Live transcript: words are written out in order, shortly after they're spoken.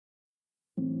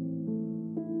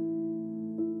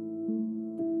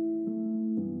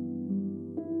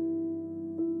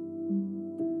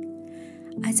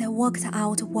As I walked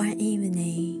out one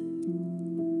evening,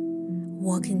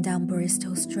 walking down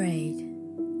Bristol Street,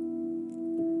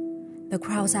 the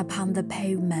crowds upon the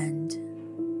pavement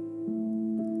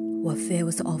were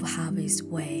fields of harvest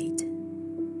wheat,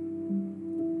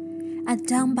 and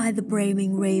down by the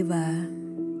brimming river,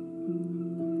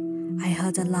 I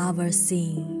heard a lover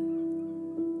sing.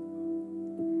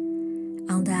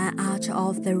 Under an arch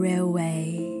of the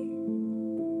railway,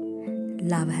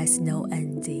 love has no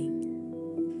ending.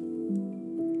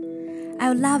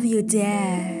 I'll love you,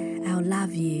 dear, I'll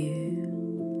love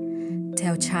you,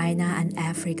 till China and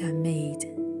Africa meet,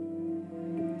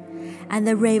 and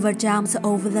the river jumps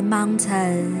over the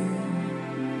mountain,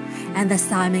 and the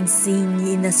salmon sing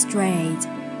in the strait.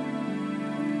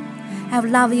 I'll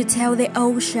love you till the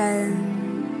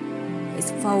ocean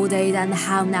is folded and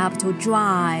hung up to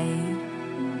dry,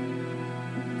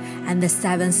 and the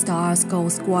 7 stars go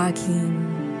squawking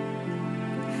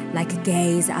like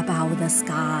geese above the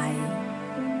sky.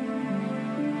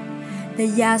 The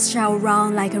years shall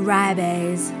run like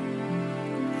rabbits,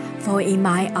 for in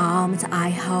my arms I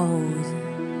hold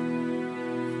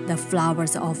the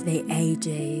flowers of the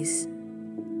ages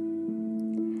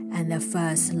and the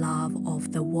first love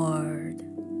of the world.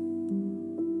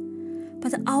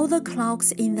 But all the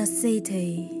clocks in the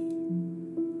city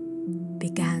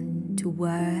began to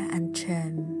whirr and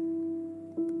chime.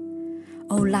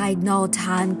 Oh, let not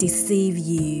time deceive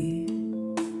you.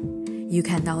 You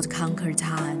cannot conquer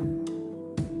time.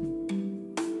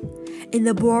 In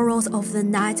the burrows of the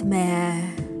nightmare,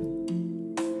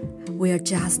 where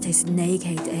justice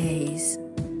naked is,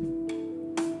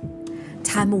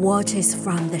 time watches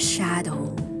from the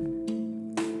shadow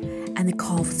and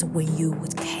coughs when you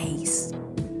would kiss.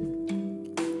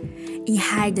 In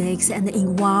headaches and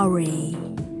in worry,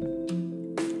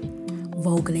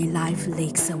 vaguely life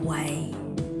leaks away,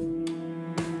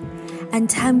 and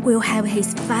time will have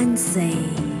his fancy.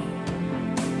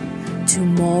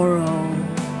 Tomorrow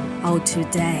or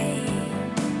today,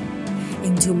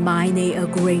 into many a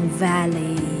green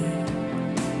valley,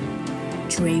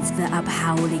 drift the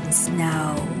appalling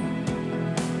snow.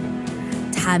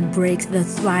 Time breaks the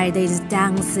threaded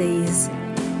dances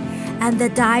and the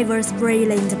diver's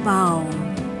brilliant bow.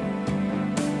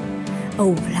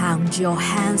 Oh, plunge your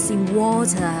hands in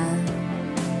water,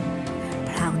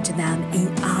 plunge them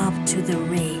in up to the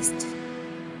wrist.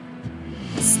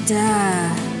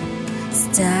 Stir,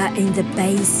 stir in the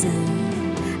basin,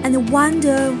 and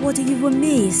wonder what you've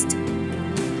missed.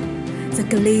 The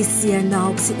glacier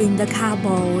knocks in the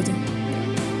cupboard,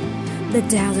 the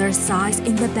desert sighs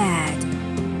in the bed,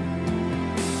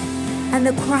 and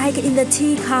the crack in the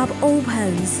teacup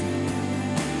opens,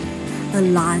 a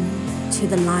line to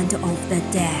the land of the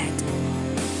dead,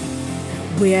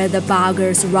 where the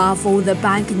beggars raffle the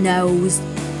banknotes,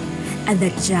 and the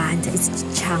giant is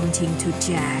chanting to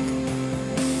Jack,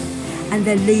 and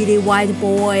the lily white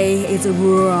boy is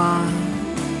whirr,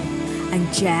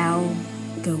 and Jill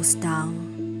goes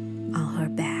down on her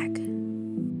back.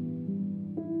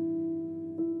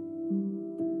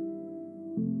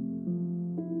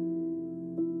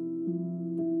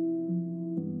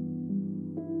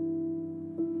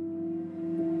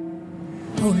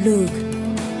 Oh, look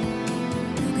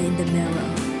in the mirror.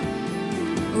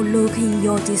 Oh, look in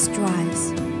your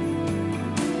distress.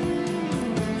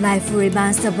 Life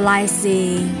remains a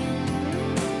blessing,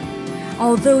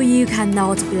 although you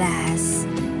cannot bless.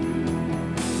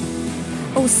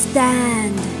 Oh,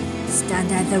 stand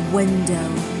at the window,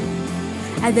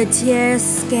 and the tears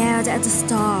scared at the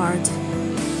start.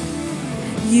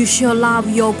 You shall love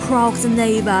your crooked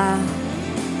neighbour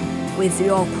with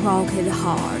your crooked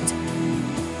heart.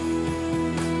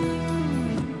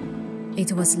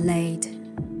 It was late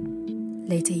in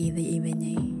the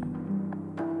evening.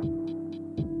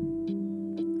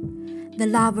 The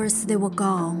lovers, they were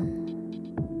gone.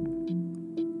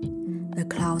 The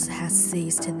clouds had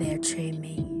ceased their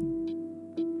chiming,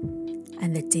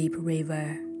 and the deep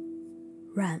river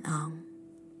ran on.